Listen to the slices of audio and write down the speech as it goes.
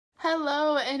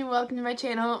Hello and welcome to my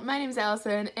channel. My name is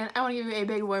Allison and I want to give you a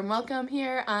big warm welcome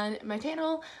here on my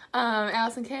channel,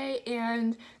 AlisonKay,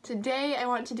 and today I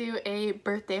want to do a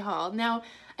birthday haul. Now,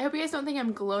 I hope you guys don't think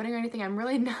I'm gloating or anything. I'm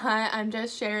really not. I'm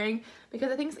just sharing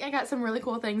because I think I got some really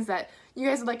cool things that you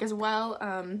guys would like as well,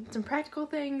 some practical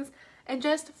things and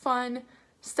just fun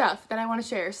stuff that I want to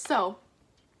share. So,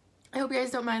 I hope you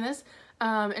guys don't mind this,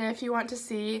 and if you want to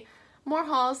see more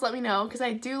hauls, let me know because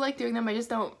I do like doing them. I just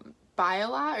don't buy a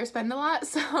lot or spend a lot,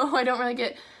 so I don't really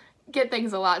get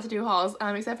things a lot to do hauls,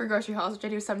 except for grocery hauls, which I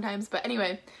do sometimes. But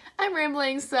anyway, I'm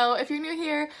rambling, so if you're new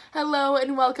here, hello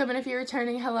and welcome, and if you're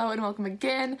returning, hello and welcome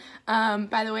again.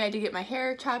 By the way, I did get my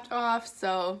hair chopped off,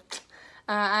 so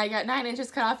I got 9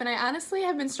 inches cut off, and I honestly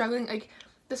have been struggling, like,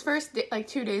 this first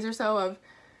 2 days or so of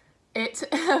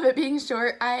it being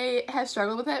short. I have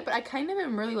struggled with it, but I kind of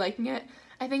am really liking it.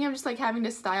 I think I'm just like having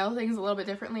to style things a little bit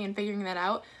differently and figuring that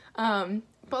out.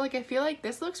 But like I feel like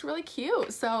this looks really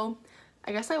cute, so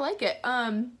I guess I like it.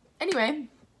 Anyway,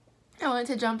 I wanted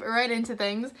to jump right into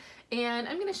things, and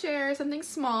I'm gonna share something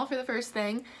small for the first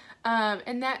thing,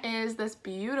 and that is this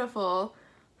beautiful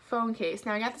phone case.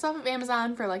 Now I got this off of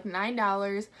Amazon for like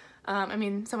 $9. I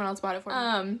mean, someone else bought it for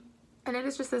me. And it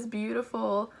is just this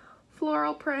beautiful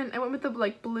floral print. I went with the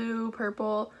like blue,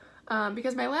 purple,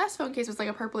 because my last phone case was like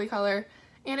a purpley color,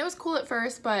 and it was cool at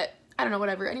first, but I don't know,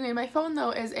 whatever. Anyway, my phone though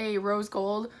is a rose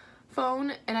gold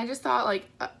phone, and I just thought like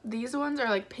these ones are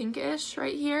like pinkish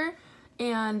right here,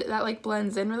 and that like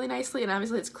blends in really nicely, and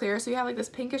obviously it's clear, so you have like this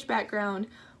pinkish background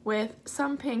with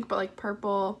some pink but like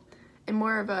purple and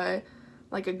more of a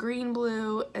like a green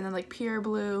blue and then like pure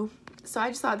blue. So I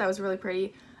just thought that was really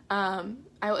pretty. I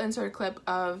will insert a clip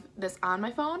of this on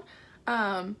my phone,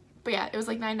 but yeah, it was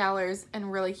like $9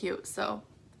 and really cute, so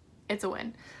it's a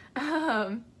win.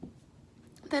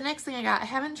 The next thing I got, I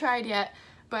haven't tried yet,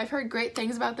 but I've heard great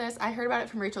things about this. I heard about it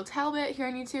from Rachel Talbot here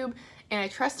on YouTube, and I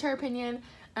trust her opinion.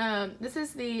 This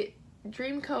is the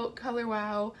Dream Coat Color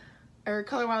Wow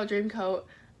Dream Coat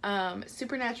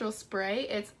Supernatural Spray.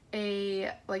 It's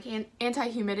a like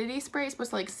anti-humidity spray. It's supposed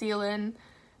to like seal in,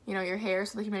 you know, your hair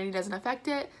so the humidity doesn't affect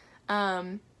it.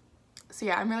 So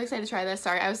yeah, I'm really excited to try this.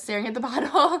 Sorry, I was staring at the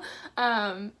bottle.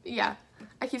 Yeah,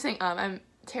 I keep saying I'm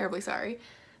terribly sorry.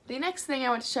 The next thing I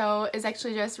want to show is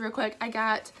actually just real quick. I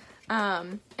got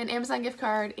an Amazon gift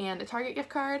card and a Target gift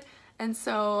card, and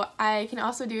so I can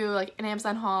also do like an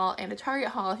Amazon haul and a Target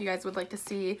haul if you guys would like to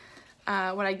see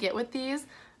what I get with these.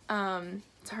 Sorry,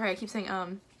 I keep saying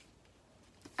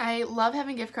I love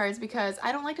having gift cards because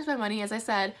I don't like to spend money, as I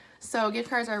said, so gift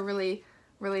cards are really,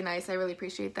 really nice. I really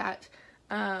appreciate that.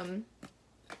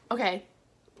 Okay,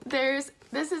 this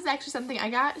is actually something I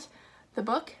got the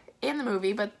book and the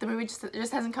movie, but the movie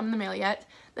just hasn't come in the mail yet.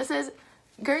 This is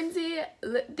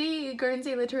the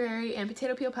Guernsey Literary and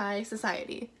Potato Peel Pie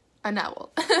Society, a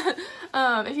novel.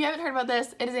 If you haven't heard about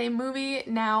this, it is a movie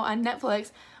now on Netflix,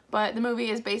 but the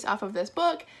movie is based off of this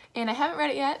book, and I haven't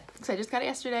read it yet because I just got it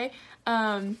yesterday.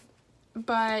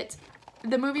 But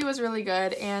the movie was really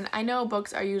good, and I know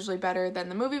books are usually better than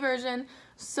the movie version,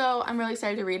 so I'm really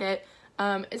excited to read it.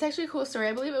 It's actually a cool story.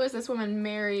 I believe it was this woman,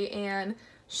 Mary, and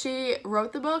she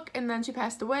wrote the book and then she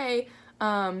passed away,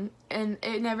 and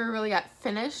it never really got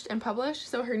finished and published,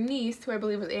 so her niece, who I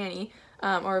believe was Annie,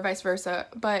 or vice versa,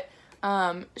 but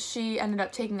she ended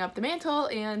up taking up the mantle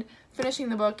and finishing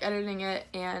the book, editing it,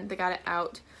 and they got it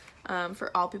out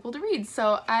for all people to read.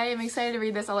 So I am excited to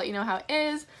read this. I'll let you know how it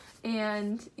is,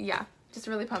 and yeah, just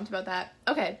really pumped about that.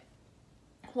 Okay,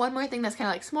 one more thing that's kind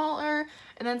of like smaller,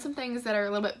 and then some things that are a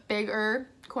little bit bigger,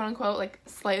 quote unquote, like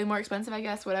slightly more expensive, I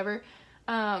guess, whatever.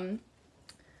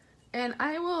 And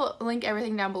I will link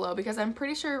everything down below because I'm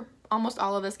pretty sure almost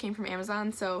all of this came from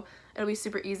Amazon, so it'll be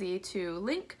super easy to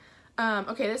link.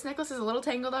 Okay, this necklace is a little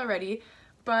tangled already,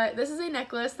 but this is a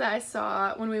necklace that I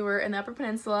saw when we were in the Upper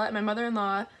Peninsula, and my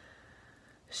mother-in-law,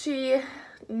 she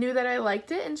knew that I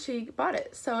liked it and she bought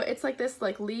it. So it's like this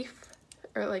like leaf,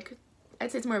 or like,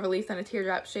 I'd say it's more of a leaf than a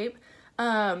teardrop shape.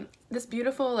 This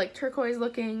beautiful like turquoise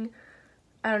looking,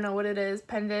 I don't know what it is,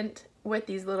 pendant with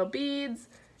these little beads,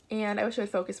 and I wish I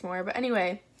would focus more, but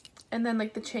anyway, and then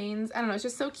like the chains, I don't know, it's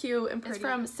just so cute and pretty. It's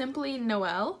from Simply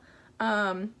Noelle,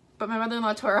 but my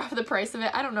mother-in-law tore off the price of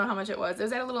it. I don't know how much it was. It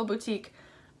was at a little boutique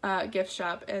gift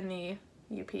shop in the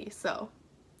UP, so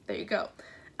there you go.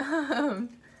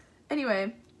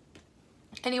 Anyway,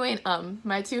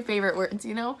 my two favorite words,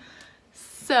 you know?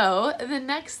 So the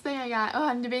next thing I got,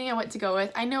 I'm debating on what to go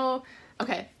with. I know,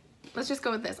 okay, let's just go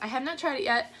with this. I have not tried it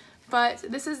yet, but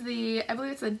this is the, I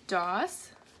believe it's a DOS.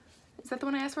 Is that the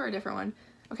one I asked for or a different one?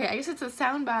 Okay, I guess it's a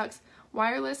Soundbox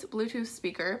wireless Bluetooth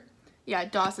speaker. Yeah,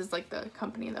 DOS is like the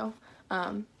company though.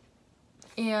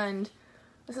 and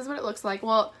this is what it looks like.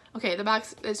 Well, okay, the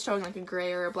box is showing like a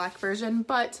gray or a black version,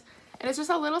 but and it's just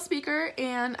a little speaker,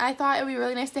 and I thought it would be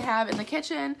really nice to have in the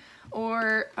kitchen,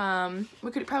 or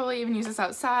we could probably even use this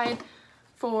outside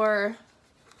for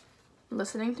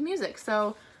listening to music.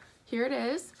 So here it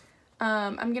is.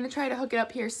 I'm gonna try to hook it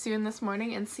up here soon this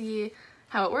morning and see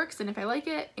how it works and if I like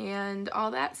it and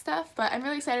all that stuff, but I'm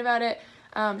really excited about it.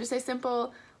 Just a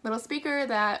simple little speaker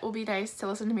that will be nice to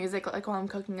listen to music like while I'm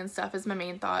cooking and stuff is my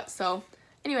main thought. So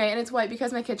anyway, and it's white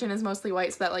because my kitchen is mostly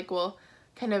white, so that like will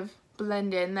kind of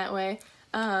blend in that way.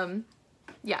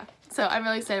 Yeah, so I'm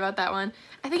really excited about that one.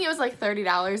 I think it was like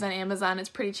 $30 on Amazon. It's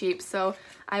pretty cheap, so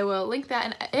I will link that,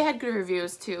 and it had good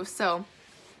reviews too, so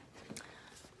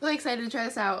really excited to try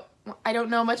this out. I don't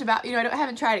know much about, I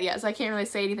haven't tried it yet, so I can't really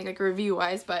say anything like review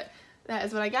wise, but that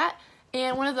is what I got.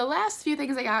 And one of the last few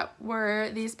things I got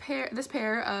were this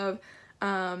pair of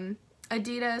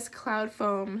Adidas Cloud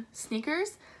Foam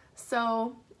sneakers.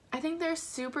 So I think they're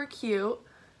super cute,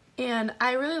 and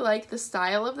I really like the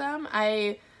style of them.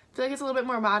 I feel like it's a little bit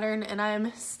more modern, and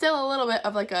I'm still a little bit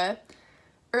of like a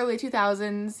early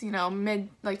 2000s, mid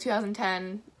like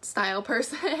 2010 style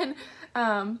person.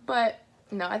 But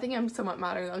no, I think I'm somewhat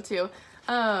modern though too.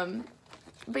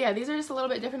 But yeah, these are just a little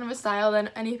bit different of a style than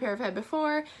any pair I've had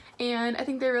before, and I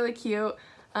think they're really cute.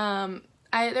 There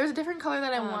was a different color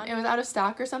that I wanted. It was out of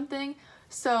stock or something,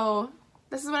 so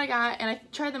this is what I got, and I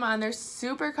tried them on. They're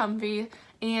super comfy,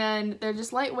 and they're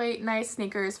just lightweight, nice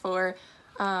sneakers for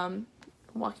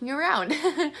walking around.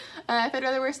 If I'd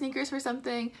rather wear sneakers for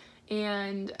something,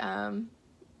 and I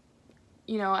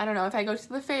don't know, if I go to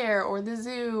the fair or the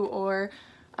zoo or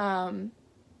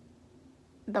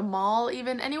the mall,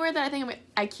 even anywhere that I think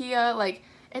IKEA, like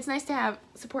it's nice to have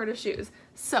supportive shoes.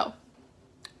 So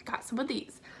got some of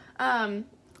these, and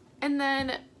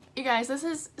then you guys, this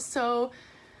is so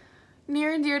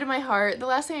near and dear to my heart. The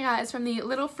last thing I got is from the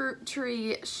Little Fruit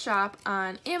Tree shop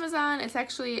on Amazon. It's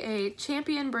actually a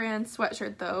Champion brand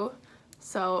sweatshirt though,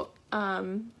 so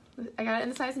I got it in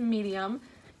the size medium,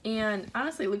 and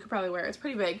honestly Luke could probably wear it. It's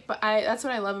pretty big, but that's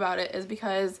what I love about it, is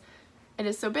because it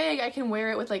is so big I can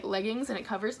wear it with like leggings and it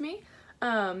covers me.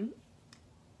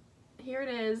 Here it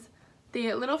is,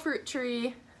 the Little Fruit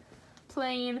Tree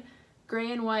plain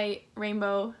gray and white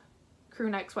rainbow crew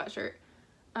neck sweatshirt.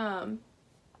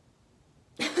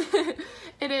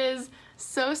 It is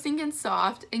so stinking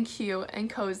soft and cute and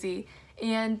cozy,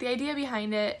 and the idea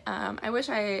behind it, I wish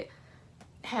I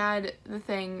had the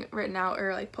thing written out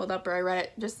or like pulled up, or I read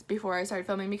it just before I started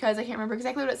filming because I can't remember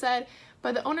exactly what it said,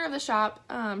 but the owner of the shop,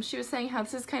 she was saying how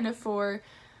this is kind of for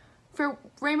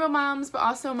rainbow moms, but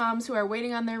also moms who are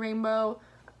waiting on their rainbow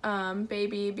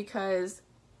baby, because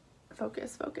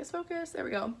focus, there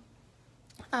we go.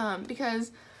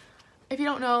 Because if you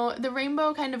don't know, the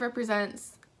rainbow kind of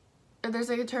represents, there's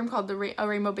like a term called a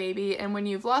rainbow baby, and when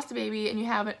you've lost a baby and you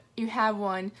have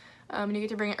one, and you get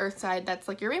to bring it earthside, that's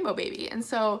like your rainbow baby. And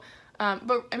so,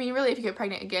 but I mean, really, if you get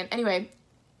pregnant again, anyway,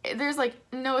 there's like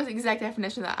no exact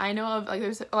definition that I know of. Like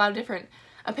there's a lot of different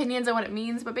opinions on what it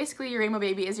means, but basically your rainbow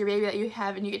baby is your baby that you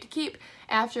have and you get to keep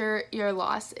after your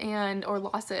loss or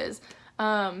losses.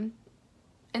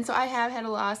 And so I have had a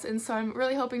loss, and so I'm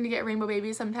really hoping to get a rainbow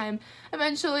baby sometime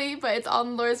eventually, but it's all in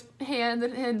the Lord's hands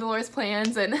and the Lord's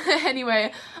plans. And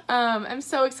anyway, I'm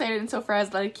so excited and so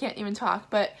frazzled that I can't even talk,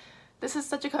 but this is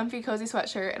such a comfy, cozy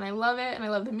sweatshirt, and I love it, and I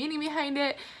love the meaning behind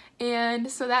it. And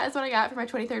so that is what I got for my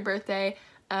 23rd birthday.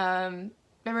 My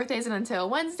birthday isn't until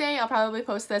Wednesday. I'll probably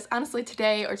post this, honestly,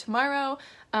 today or tomorrow.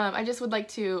 I just would like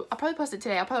to, I'll probably post it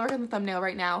today. I'll probably work on the thumbnail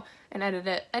right now and edit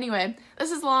it. Anyway,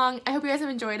 this is long. I hope you guys have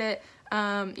enjoyed it.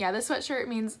 Yeah, this sweatshirt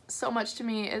means so much to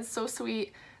me. It's so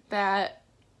sweet that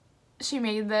she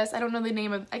made this. I don't know the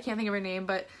name of, I can't think of her name,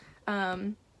 but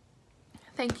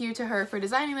thank you to her for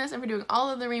designing this and for doing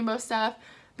all of the rainbow stuff,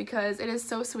 because it is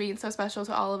so sweet and so special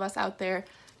to all of us out there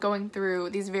going through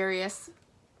these various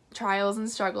trials and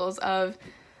struggles of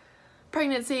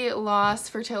pregnancy, loss,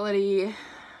 fertility,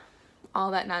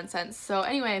 all that nonsense. So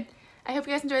anyway, I hope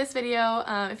you guys enjoyed this video.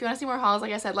 If you want to see more hauls,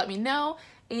 like I said, let me know,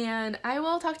 and I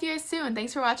will talk to you guys soon.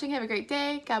 Thanks for watching. Have a great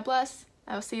day. God bless.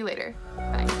 I will see you later.